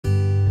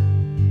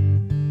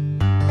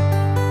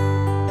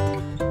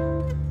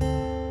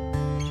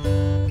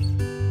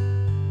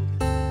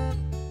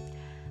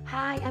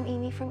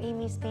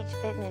Denise Beach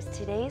Fitness.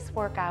 Today's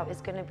workout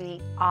is going to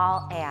be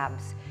all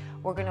abs.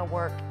 We're going to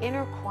work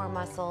inner core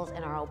muscles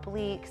and our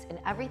obliques, and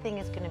everything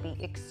is going to be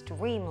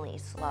extremely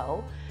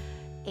slow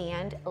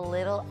and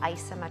little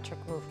isometric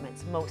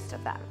movements, most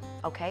of them.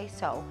 Okay,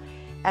 so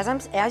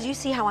as you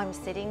see how I'm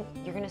sitting,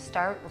 we're going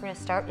to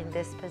start in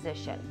this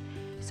position.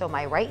 So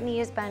my right knee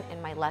is bent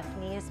and my left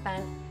knee is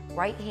bent.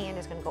 Right hand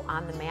is going to go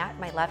on the mat.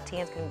 My left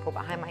hand is going to go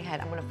behind my head.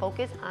 I'm going to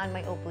focus on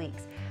my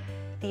obliques.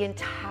 The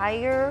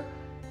entire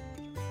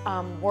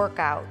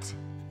workout,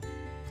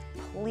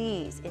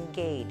 please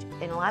engage.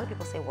 And a lot of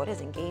people say, what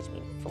does engage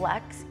mean?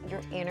 Flex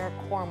your inner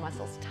core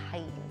muscles,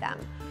 tighten them.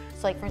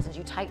 So like for instance,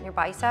 you tighten your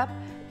bicep,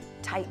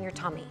 tighten your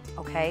tummy,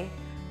 okay?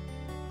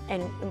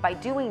 And by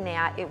doing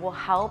that, it will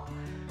help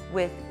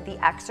with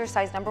the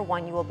exercise number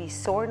one. You will be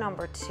sore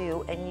number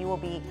two, and you will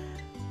be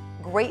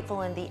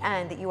grateful in the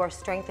end that you are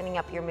strengthening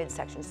up your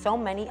midsection. So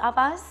many of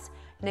us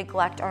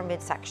neglect our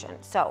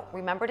midsection. So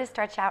remember to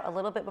stretch out a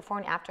little bit before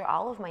and after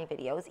all of my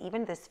videos,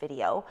 even this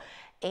video.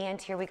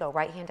 And here we go,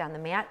 right hand on the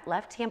mat,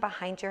 left hand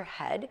behind your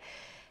head.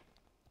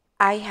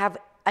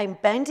 I'm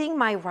bending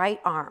my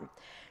right arm.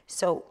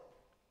 So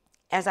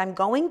as I'm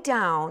going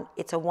down,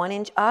 it's a 1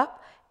 inch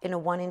up and a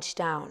 1 inch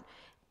down.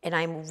 And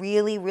I'm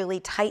really, really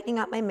tightening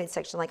up my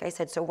midsection, like I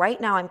said. So right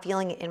now I'm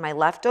feeling it in my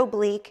left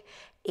oblique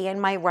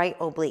and my right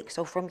oblique.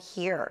 So from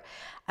here,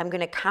 I'm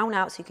gonna count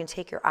out so you can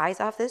take your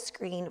eyes off the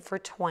screen for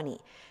 20.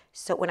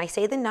 So when I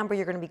say the number,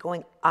 you're gonna be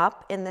going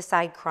up in the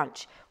side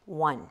crunch.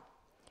 1,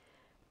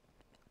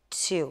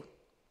 2,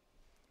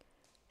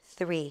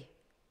 3,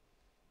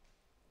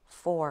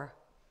 4,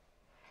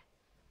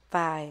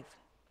 5,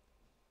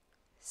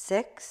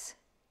 6,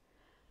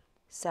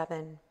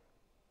 7,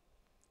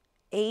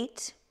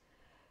 8,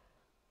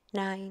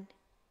 9,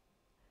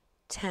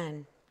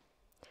 10.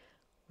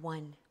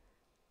 1,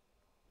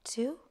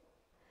 2,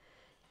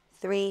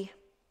 3,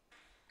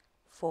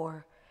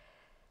 4,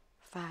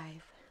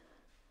 5,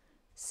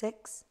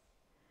 6,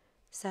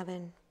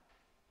 7,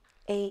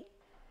 8,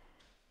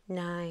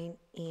 9,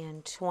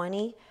 and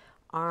 20.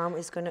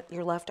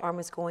 Your left arm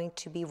is going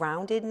to be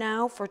rounded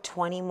now for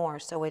 20 more.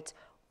 So it's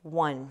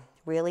 1,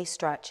 really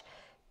stretch.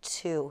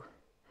 2,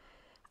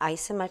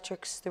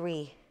 isometrics.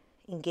 3,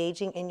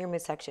 engaging in your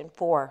midsection.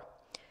 4,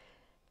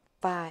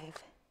 5,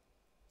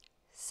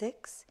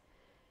 6,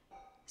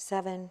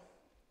 7,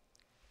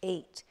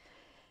 8,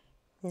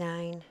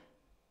 9,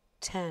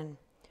 10.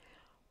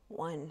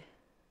 1,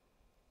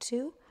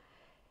 2,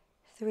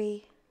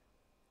 3,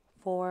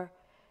 4,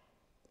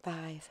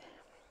 5,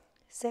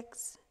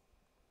 6,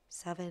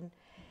 7,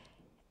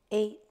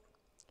 8,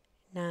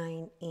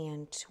 9,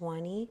 and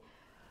 20.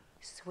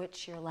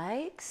 Switch your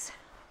legs.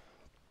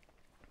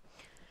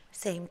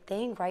 Same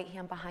thing, right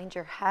hand behind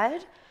your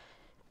head.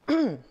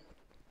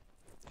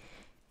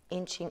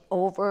 Inching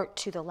over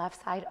to the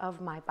left side of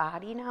my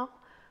body now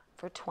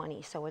for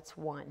 20. So it's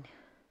 1,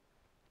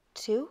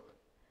 2,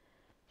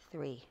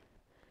 3,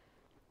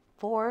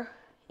 4,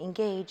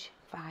 engage,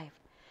 5,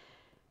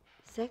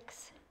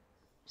 6,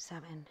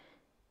 7,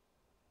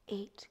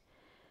 8,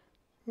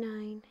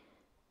 9,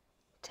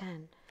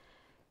 10.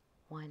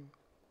 1,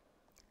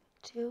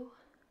 2,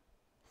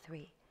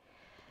 3,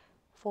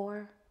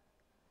 4,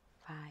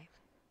 5,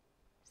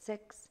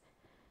 6,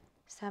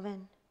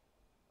 7,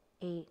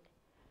 8,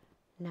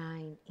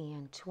 9,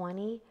 and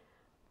 20.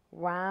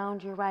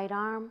 Round your right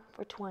arm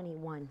for 20.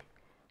 1,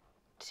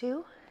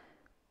 2,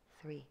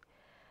 3,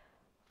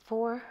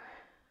 4,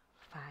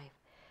 5,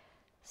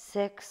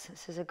 6.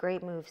 This is a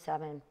great move.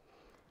 7,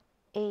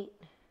 8,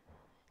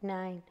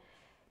 9,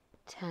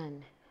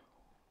 10.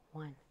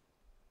 1,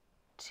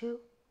 2,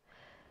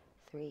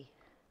 3,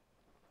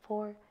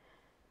 4,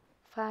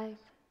 5,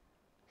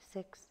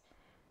 6,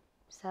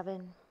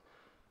 7,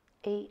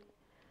 8,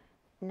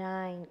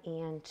 9,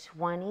 and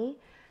 20.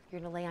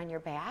 You're gonna lay on your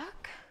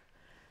back.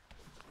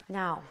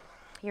 Now,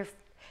 your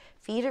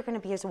feet are gonna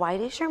be as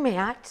wide as your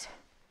mat.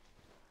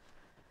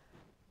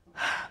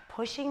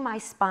 Pushing my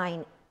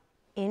spine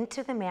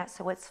into the mat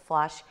so it's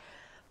flush.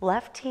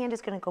 Left hand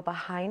is gonna go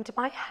behind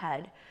my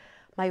head.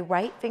 My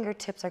right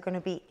fingertips are gonna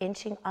be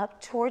inching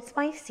up towards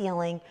my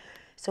ceiling.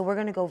 So we're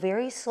gonna go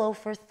very slow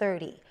for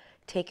 30.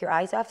 Take your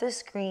eyes off the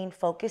screen,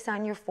 focus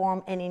on your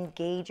form, and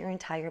engage your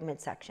entire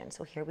midsection.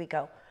 So here we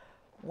go.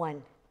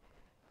 1,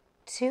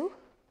 2,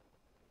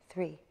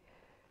 3,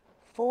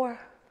 4,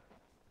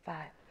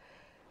 5,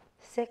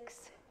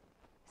 6,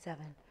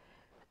 7,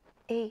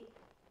 8,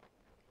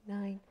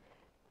 9,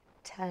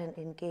 10.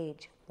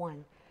 Engage.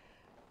 1,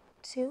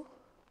 2,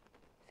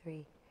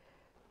 3,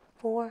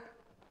 4,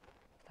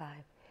 5,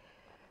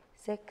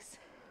 6,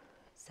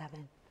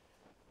 7,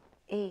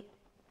 8,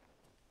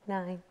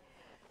 9,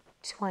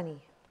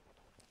 20.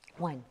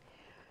 1,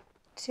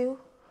 2,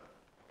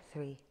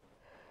 3,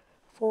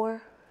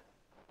 4,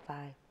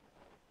 5,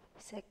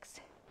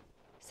 6,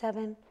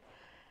 7,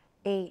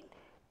 8,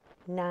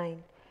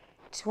 9,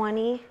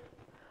 20.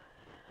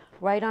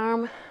 Right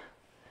arm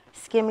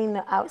skimming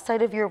the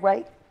outside of your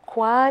right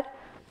quad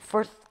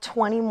for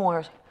 20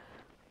 more.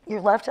 Your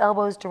left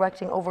elbow is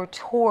directing over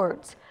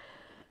towards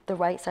the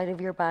right side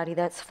of your body.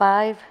 That's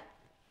 5,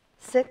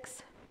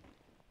 6,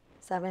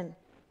 7,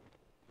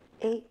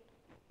 8,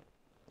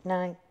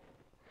 9,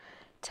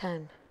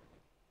 10.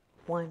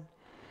 1,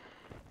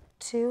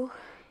 2,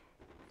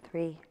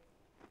 3,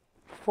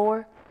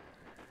 4,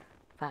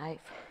 5,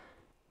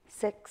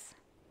 6,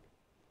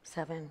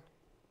 7,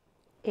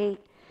 8,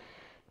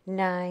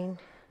 9,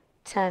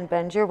 10.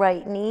 Bend your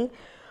right knee,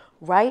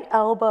 right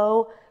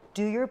elbow.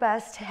 Do your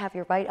best to have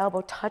your right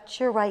elbow touch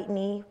your right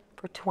knee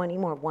for 20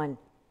 more. 1,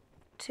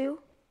 2,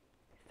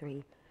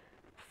 3,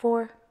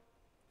 4,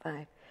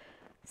 5,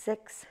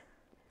 6,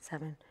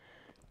 7,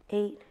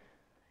 8,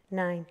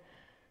 9,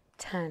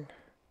 10.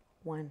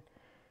 1,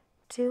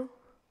 2,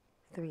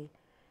 3,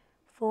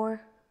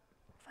 4,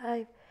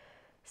 5,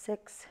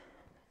 6,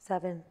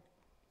 7,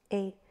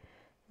 8,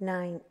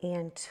 9,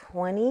 and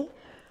 20.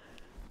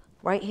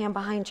 Right hand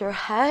behind your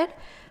head,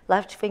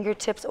 left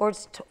fingertips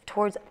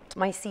towards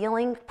my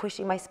ceiling,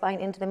 pushing my spine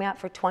into the mat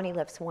for 20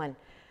 lifts. 1,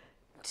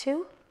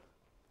 2,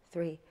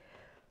 3,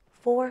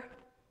 4,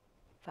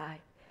 5,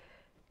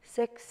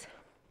 6,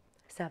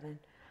 7,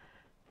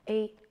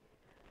 8,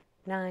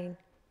 9,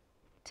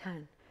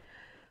 10.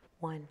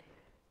 1,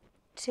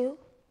 2,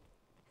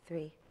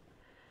 3,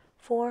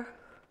 4,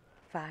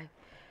 5,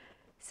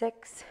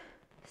 6,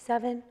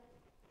 7,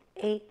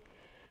 8,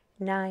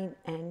 9,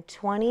 and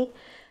 20.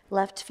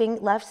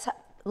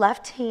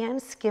 Left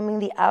hand skimming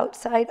the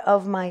outside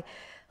of my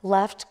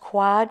left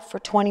quad for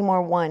 20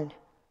 more. 1,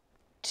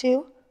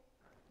 2,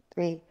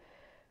 3,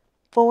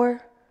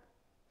 4,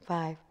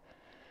 5,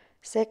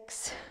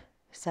 6,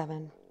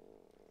 7,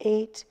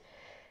 8,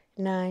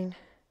 9,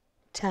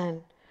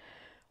 10.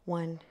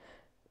 1,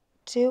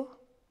 2,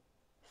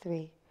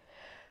 3,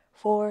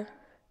 4,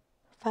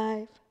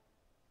 5,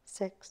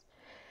 6,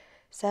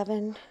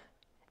 7,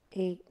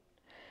 8,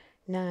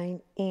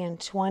 9, and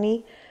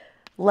 20.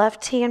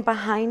 Left hand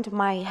behind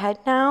my head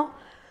now.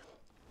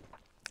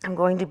 I'm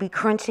going to be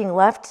crunching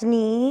left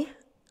knee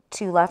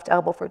to left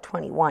elbow for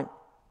 21.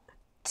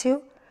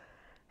 2,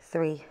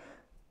 3,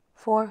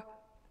 4,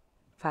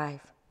 5,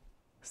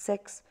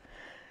 6,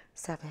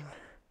 7,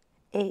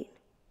 8,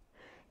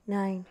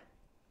 9,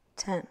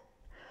 10.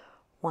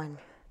 1,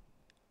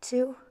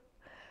 2,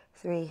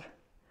 3,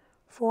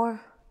 4,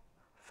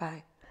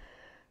 5,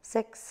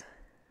 6,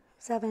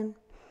 7,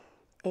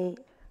 8,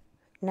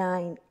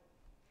 9,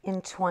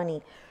 and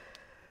 20.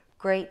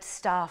 Great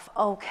stuff.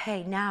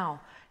 Okay, now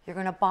you're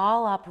going to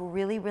ball up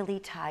really, really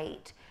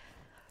tight.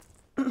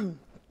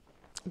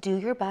 Do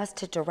your best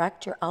to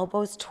direct your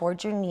elbows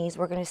towards your knees.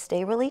 We're going to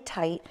stay really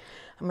tight.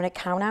 I'm going to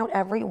count out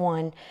every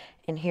one,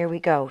 and here we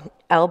go.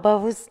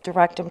 Elbows,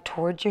 direct them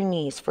towards your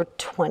knees for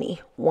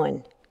 20.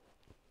 1,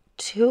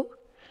 2,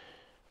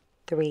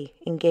 3,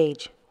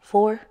 engage.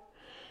 4,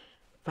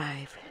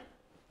 5,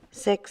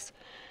 6,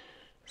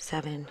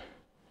 7,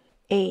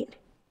 8,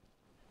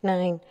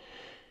 9,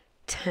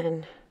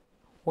 10.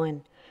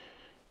 1,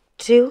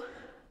 2,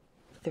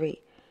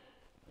 3,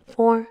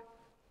 4,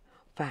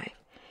 5,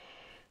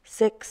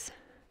 6,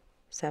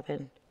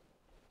 7,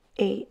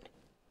 8,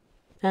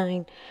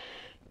 9,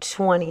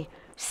 20.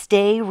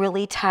 Stay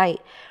really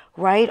tight.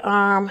 Right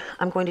arm,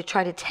 I'm going to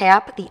try to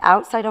tap the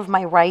outside of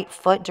my right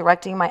foot,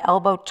 directing my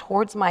elbow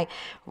towards my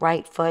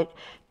right foot.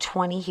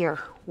 20 here.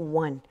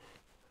 1,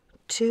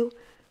 2,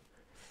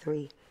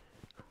 3,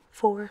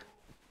 4,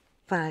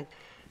 5,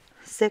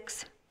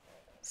 6,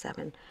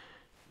 7,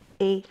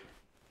 8,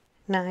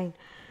 9,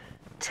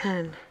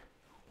 10.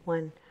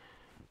 1,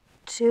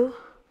 2,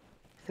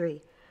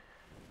 3,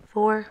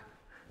 4,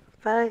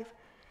 5,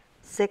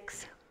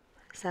 6,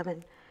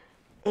 7,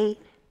 8,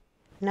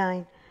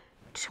 9,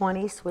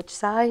 20. Switch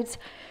sides.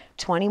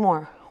 20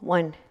 more.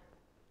 1,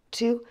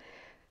 2,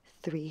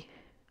 3,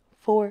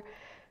 4,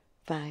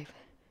 5,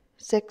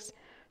 6,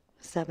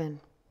 7,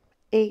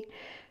 8,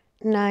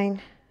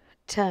 9,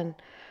 10.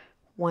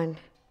 1,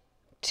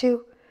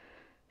 2,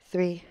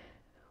 3,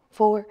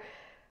 4,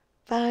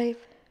 5,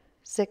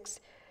 6,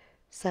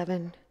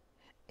 7,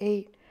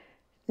 8,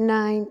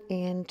 9,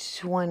 and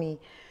 20.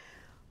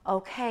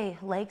 Okay,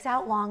 legs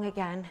out long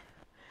again.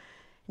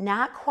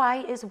 Not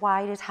quite as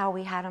wide as how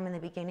we had them in the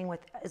beginning,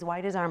 with as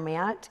wide as our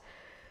mat.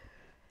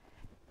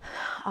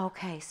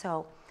 Okay,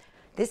 so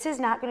this is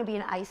not going to be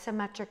an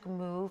isometric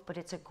move, but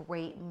it's a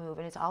great move.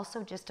 And it's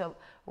also just a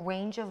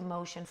range of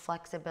motion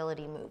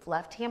flexibility move.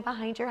 Left hand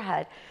behind your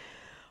head,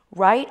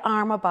 right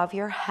arm above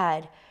your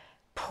head.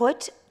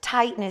 Put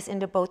tightness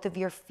into both of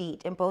your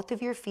feet, and both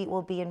of your feet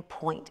will be in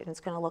point, and it's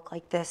going to look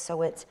like this.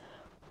 So it's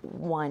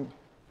 1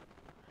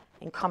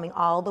 and coming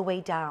all the way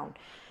down.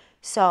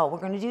 So we're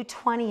going to do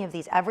 20 of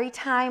these. Every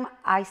time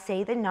I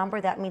say the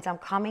number, that means I'm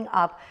coming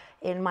up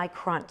in my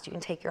crunch. You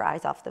can take your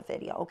eyes off the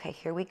video. Okay,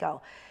 here we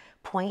go.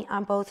 Point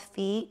on both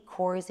feet,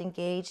 core is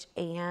engaged,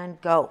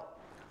 and go.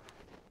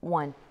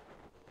 1,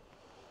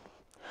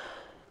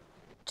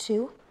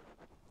 2,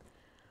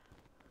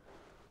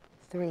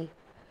 3,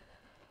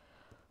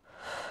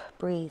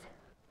 breathe.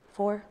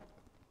 4,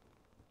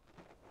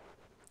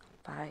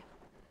 5,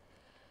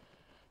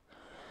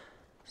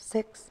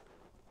 6,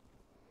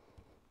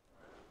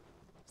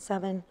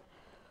 7,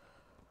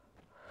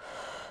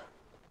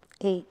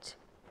 8,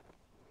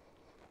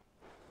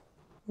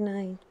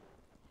 9,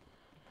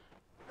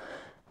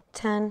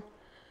 10,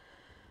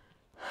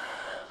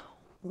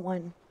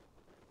 1,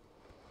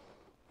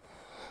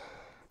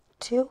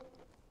 2,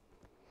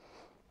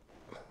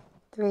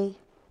 3,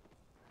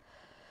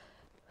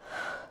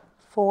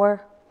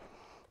 4,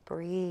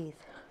 breathe,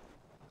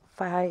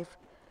 5,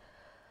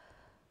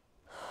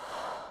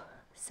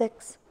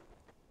 6,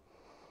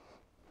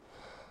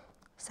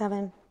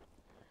 7,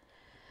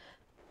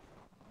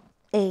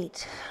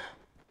 8,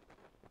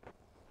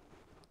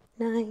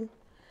 9,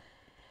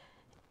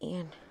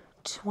 and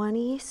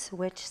 20.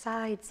 Switch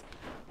sides.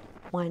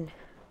 1,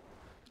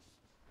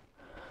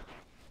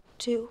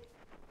 2,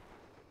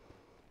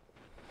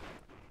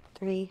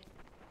 3,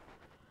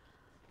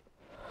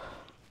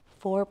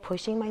 4,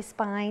 pushing my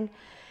spine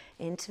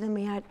into the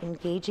mat,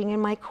 engaging in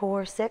my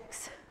core.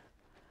 6,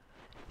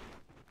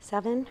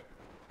 7,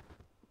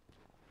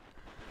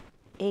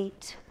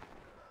 8,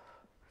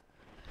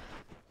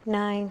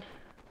 9,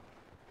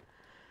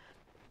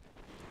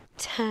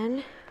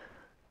 10,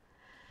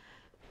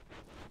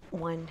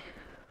 1,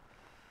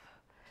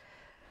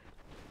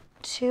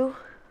 2,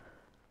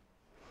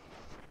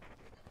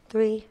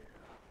 3,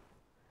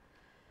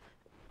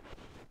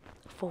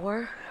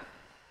 4,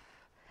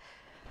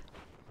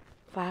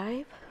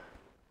 5,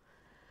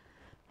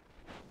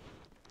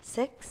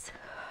 6,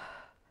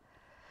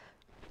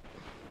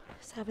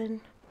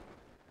 7,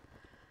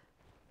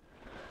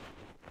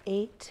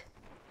 8,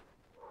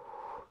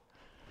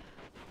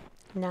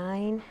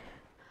 9,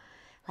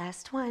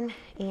 last one,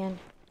 and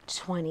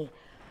 20.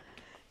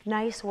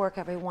 Nice work,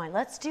 everyone.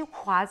 Let's do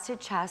quads to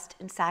chest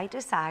and side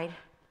to side,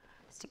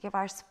 just to give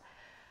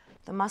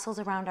the muscles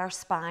around our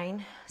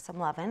spine some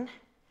loving.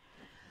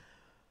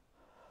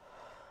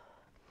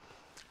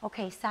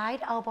 Okay,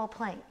 side elbow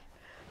plank.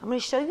 I'm going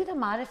to show you the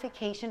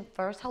modification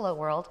first. Hello,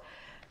 world.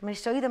 I'm going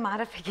to show you the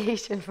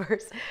modification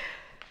first.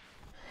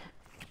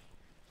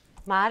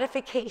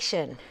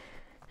 Modification.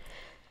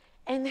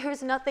 And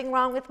there's nothing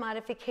wrong with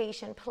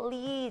modification.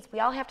 Please, we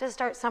all have to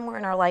start somewhere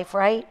in our life,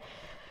 right?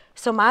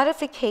 So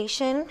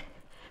modification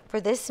for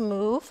this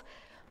move,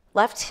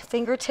 left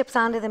fingertips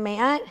onto the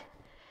mat,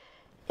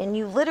 and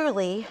you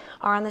literally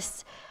are on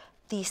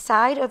the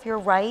side of your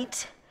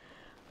right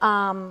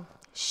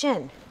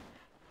shin.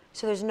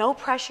 So there's no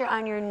pressure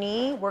on your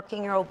knee,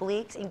 working your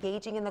obliques,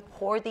 engaging in the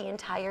core the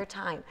entire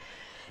time.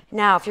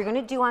 Now, if you're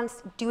gonna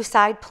do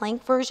side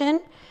plank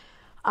version,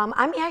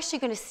 I'm actually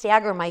gonna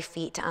stagger my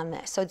feet on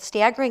this. So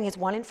staggering is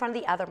one in front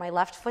of the other. My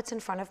left foot's in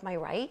front of my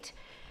right.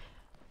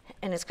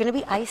 And it's gonna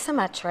be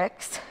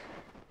isometrics.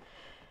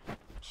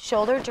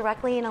 Shoulder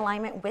directly in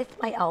alignment with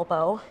my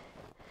elbow.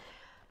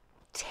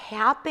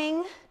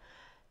 Tapping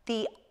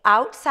the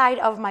outside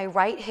of my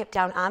right hip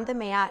down on the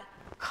mat,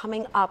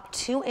 coming up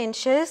 2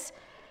 inches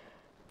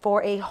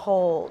for a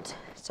hold.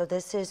 So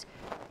this is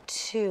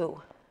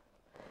 2.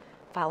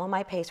 Follow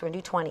my pace, we're gonna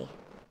do 20.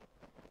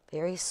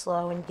 Very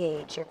slow,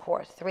 engage your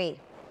core. 3,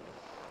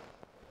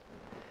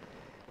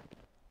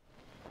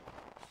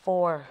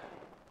 4,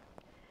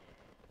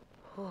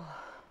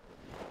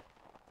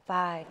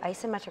 5,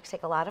 isometrics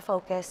take a lot of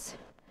focus.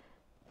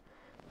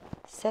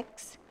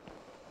 6,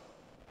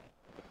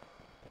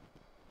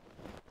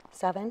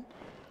 7,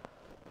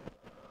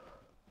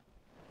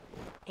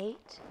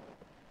 8,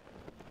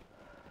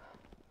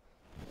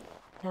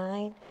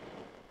 9,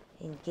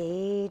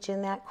 engage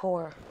in that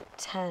core.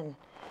 10,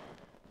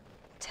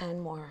 10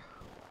 more.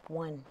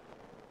 1,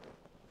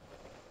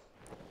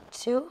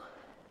 2,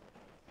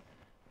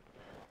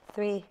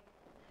 3,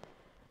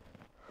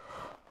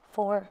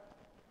 4,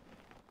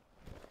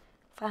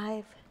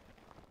 5,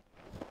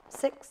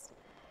 6,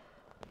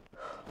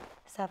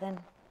 7,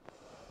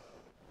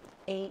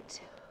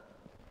 8,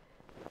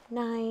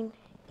 9,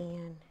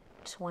 and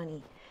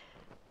 20.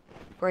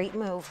 Great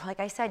move. Like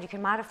I said, you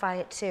can modify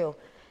it too.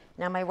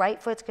 Now my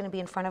right foot's going to be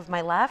in front of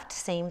my left.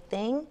 Same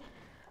thing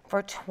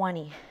for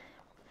 20.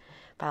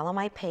 Follow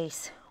my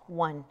pace.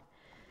 1,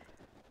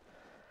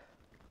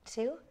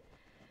 2,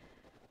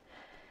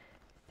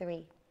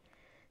 3,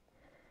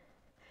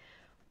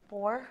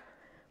 4,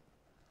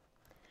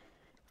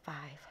 5,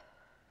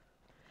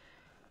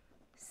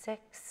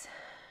 6,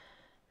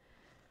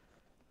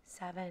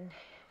 7.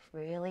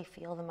 Really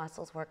feel the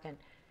muscles working.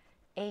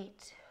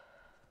 8,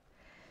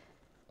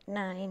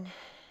 9,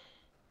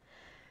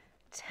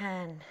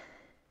 10.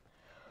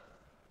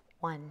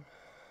 1,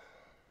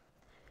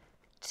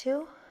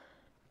 2,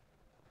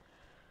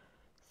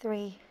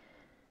 3,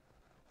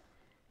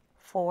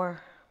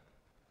 4,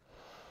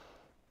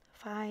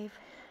 5,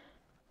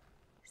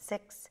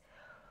 6,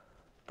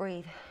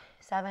 breathe.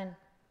 7,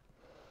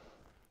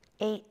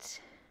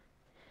 8,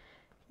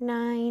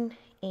 9,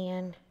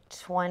 and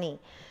 20.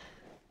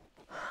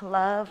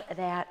 Love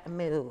that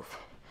move.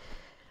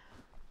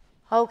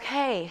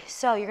 Okay,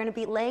 so you're gonna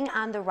be laying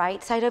on the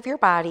right side of your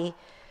body.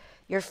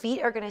 Your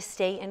feet are gonna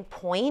stay in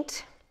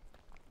point.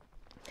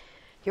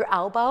 Your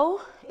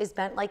elbow is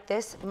bent like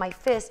this. My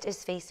fist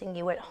is facing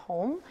you at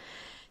home.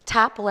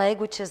 Top leg,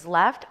 which is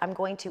left, I'm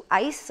going to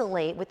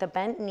isolate with a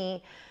bent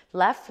knee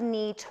left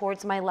knee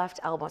towards my left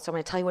elbow. So I'm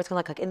gonna tell you what it's gonna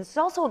look like. And this is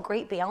also a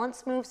great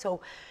balance move.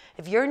 So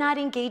if you're not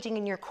engaging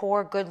in your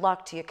core, good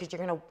luck to you, because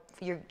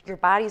your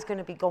body's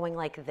gonna be going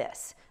like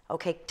this.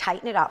 Okay,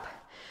 tighten it up.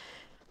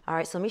 All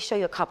right, so let me show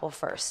you a couple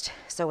first.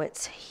 So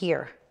it's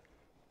here,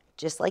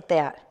 just like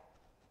that.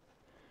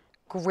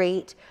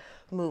 Great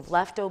move.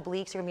 Left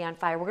obliques are gonna be on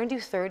fire. We're gonna do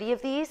 30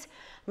 of these.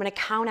 I'm gonna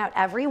count out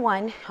every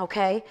one,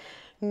 okay?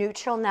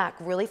 Neutral neck.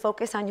 Really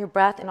focus on your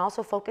breath and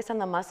also focus on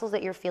the muscles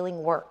that you're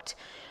feeling worked.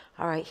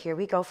 All right, here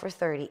we go for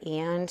 30.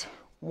 And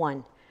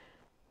 1,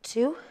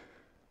 2,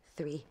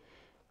 3,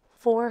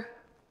 4,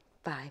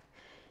 5,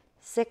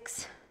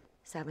 6,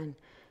 7,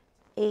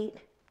 8,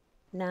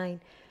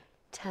 9,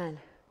 10.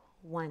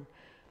 1,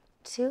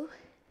 2,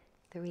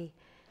 3,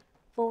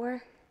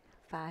 4,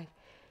 5,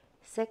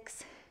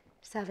 6,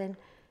 7,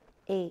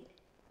 8,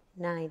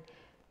 9,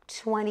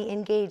 20.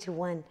 Engage.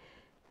 1,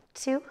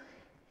 2,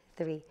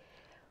 3,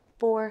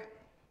 4,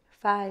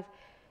 5,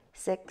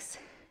 6,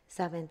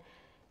 7,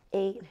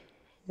 8,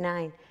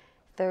 9,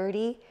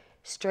 30.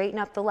 Straighten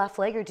up the left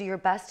leg or do your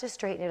best to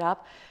straighten it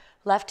up.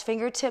 Left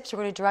fingertips, we're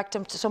going to direct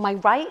them to, so my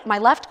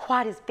left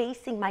quad is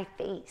facing my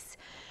face.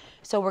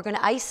 So we're going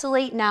to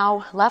isolate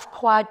now left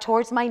quad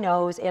towards my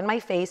nose and my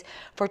face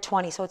for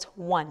 20. So it's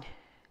 1,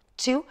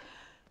 2,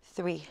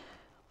 3,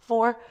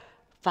 4,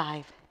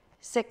 5,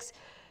 6,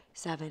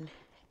 7,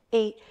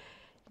 8,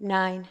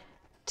 9,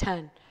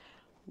 10.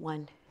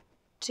 1,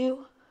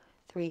 2,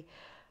 3,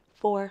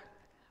 4,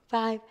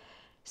 5,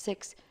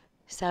 6,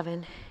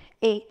 7,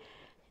 8,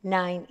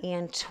 9,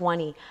 and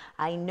 20.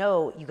 I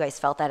know you guys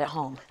felt that at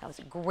home. That was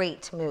a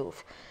great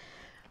move.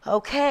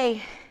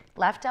 Okay,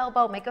 left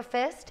elbow, make a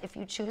fist if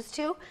you choose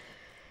to.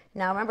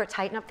 Now remember,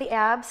 tighten up the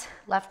abs.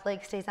 Left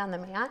leg stays on the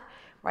mat.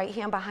 Right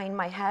hand behind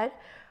my head.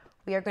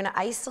 We are going to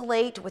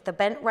isolate with the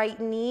bent right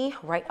knee,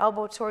 right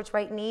elbow towards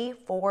right knee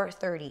for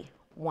 30.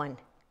 1,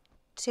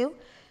 2,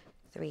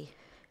 3,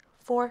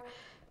 4,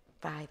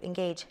 5.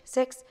 Engage.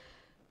 6,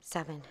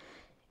 7,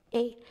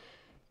 8,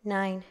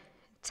 9,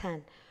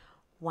 10.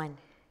 1,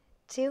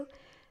 2,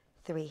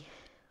 3,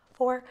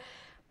 4,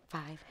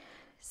 5,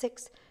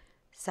 6,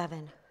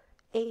 7,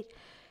 8,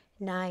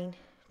 9,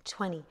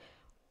 20.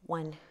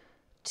 1,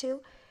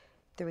 2,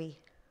 3,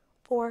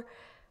 4,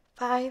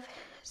 5,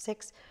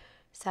 6,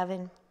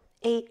 7,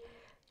 8,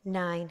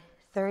 9,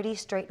 30.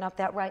 Straighten up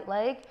that right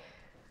leg.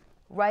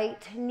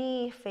 Right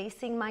knee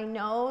facing my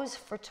nose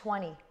for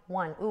 20.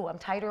 1. Ooh, I'm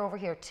tighter over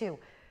here. 2,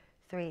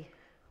 3,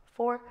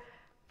 4,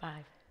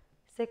 5,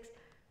 6,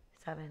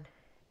 7,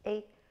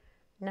 8,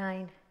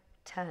 9,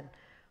 10.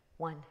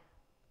 1,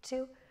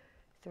 2,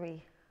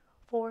 3,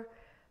 4,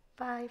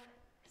 5,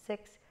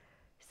 6,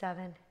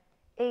 7,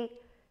 8,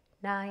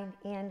 9,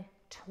 and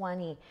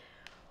 20.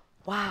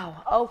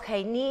 Wow.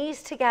 Okay,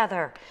 knees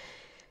together.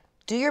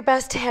 Do your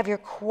best to have your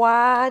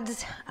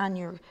quads on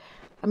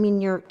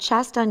your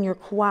chest on your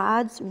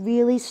quads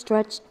really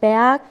stretched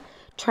back.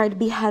 Try to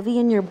be heavy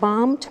in your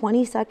bum.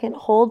 20-second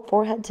hold,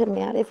 forehead to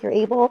mat if you're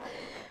able.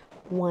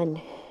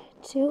 1,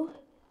 2,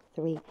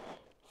 3,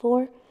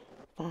 4,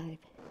 5,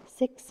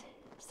 6,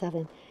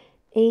 7,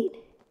 8,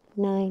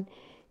 9,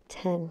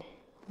 10.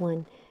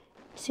 1,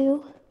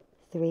 2,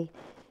 3,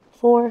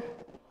 4,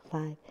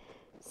 5,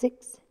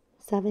 6,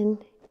 7,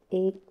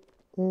 8,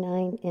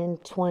 9,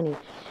 and 20.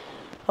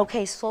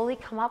 Okay, slowly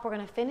come up. We're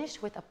going to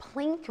finish with a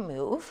plank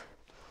move.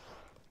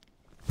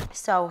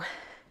 So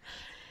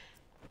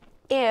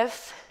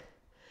if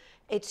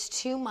it's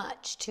too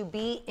much to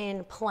be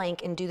in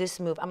plank and do this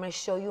move, I'm going to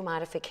show you a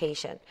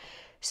modification.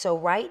 So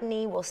right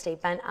knee will stay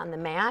bent on the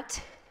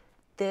mat.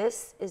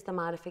 This is the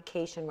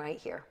modification right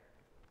here,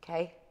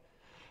 okay?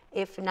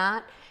 If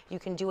not, you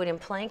can do it in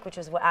plank, which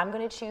is what I'm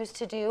going to choose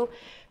to do.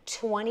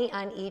 20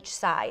 on each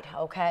side,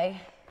 okay?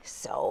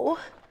 So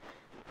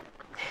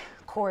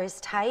core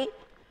is tight.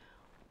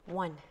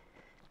 1,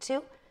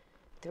 2,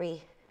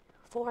 3,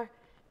 4,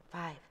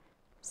 5,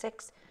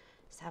 6,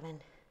 7,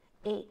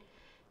 8,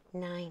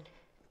 9,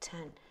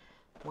 10.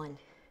 1,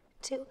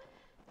 2,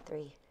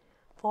 3,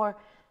 4,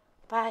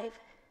 5,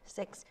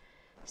 6,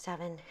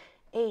 7,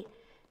 8,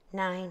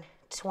 9,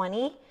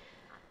 20.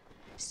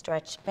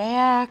 Stretch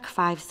back,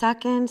 5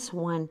 seconds.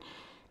 1,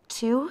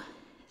 2,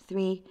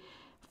 3,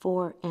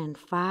 4, and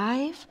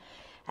 5.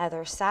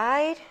 Other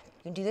side.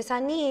 You can do this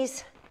on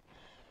knees.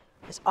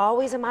 There's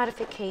always a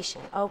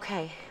modification.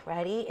 Okay,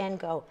 ready and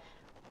go.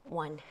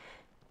 1,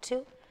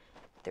 2,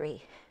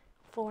 3,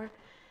 4,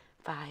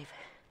 5,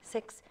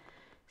 6,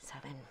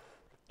 7,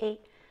 8,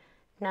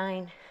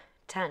 9,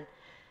 10.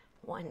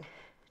 1,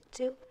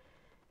 2,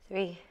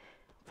 3,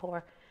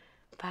 4,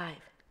 5,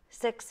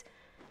 6,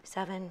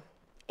 7,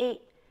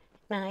 8,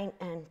 9,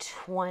 and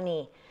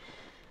 20.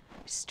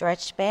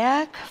 Stretch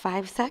back,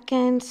 5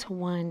 seconds.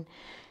 1,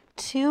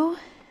 2,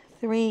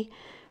 3,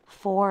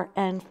 4,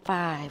 and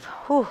 5.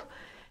 Whew.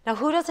 Now,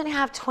 who doesn't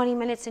have 20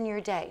 minutes in your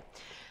day?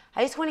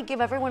 I just want to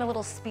give everyone a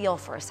little spiel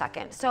for a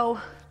second. So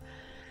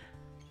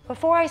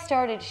before I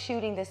started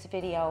shooting this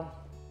video,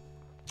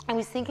 I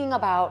was thinking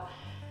about,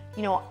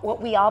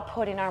 what we all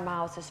put in our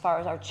mouths as far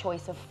as our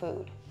choice of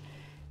food.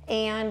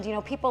 And you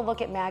know, people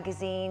look at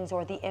magazines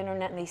or the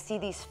internet and they see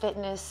these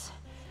fitness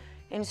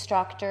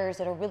instructors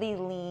that are really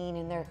lean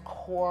in their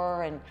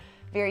core and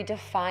very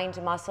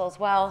defined muscles.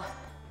 Well,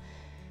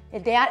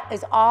 that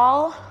is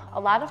all a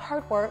lot of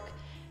hard work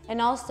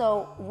and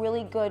also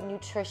really good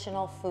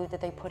nutritional food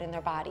that they put in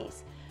their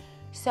bodies.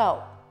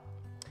 So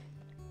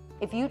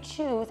if you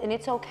choose, and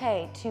it's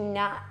okay to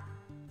not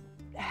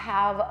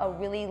have a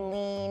really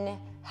lean,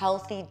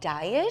 healthy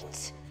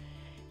diet,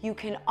 you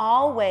can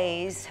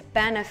always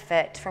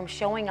benefit from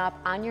showing up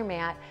on your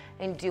mat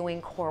and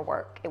doing core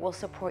work. It will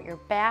support your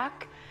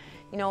back.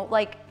 You know,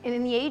 like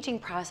in the aging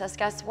process,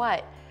 guess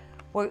what?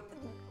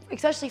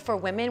 Especially for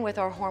women with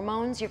our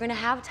hormones, you're gonna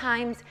have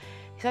times,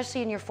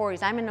 especially in your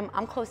 40s,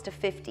 I'm close to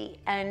 50,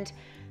 and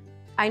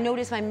I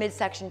notice my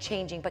midsection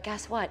changing, but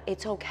guess what?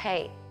 It's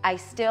okay. I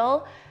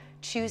still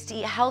choose to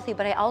eat healthy,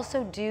 but I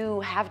also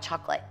do have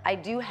chocolate. I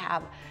do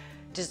have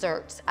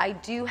desserts. I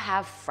do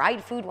have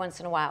fried food once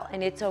in a while,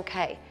 and it's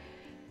okay.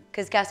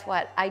 Because guess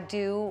what? I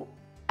don't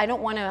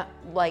wanna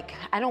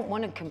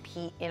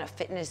compete in a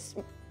fitness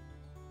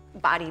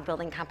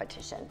bodybuilding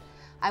competition.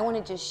 I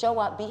wanna just show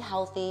up, be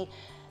healthy,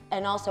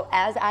 and also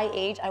as I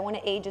age, I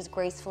wanna age as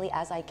gracefully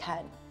as I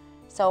can.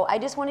 So I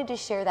just wanted to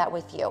share that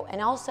with you.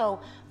 And also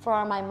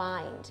for my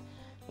mind,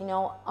 you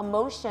know,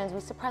 emotions,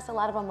 we suppress a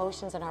lot of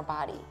emotions in our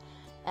body.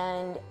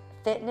 And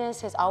fitness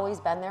has always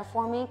been there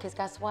for me, because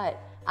guess what?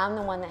 I'm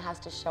the one that has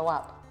to show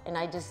up, and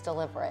I just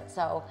deliver it.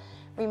 So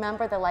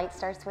remember, the light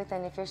starts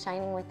within. If you're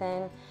shining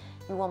within,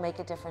 you will make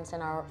a difference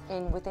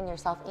within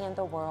yourself and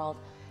the world.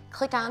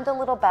 Click on the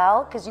little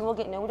bell, because you will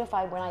get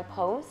notified when I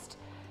post.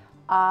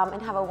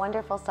 And have a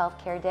wonderful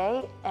self-care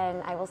day,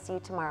 and I will see you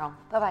tomorrow.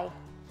 Bye-bye.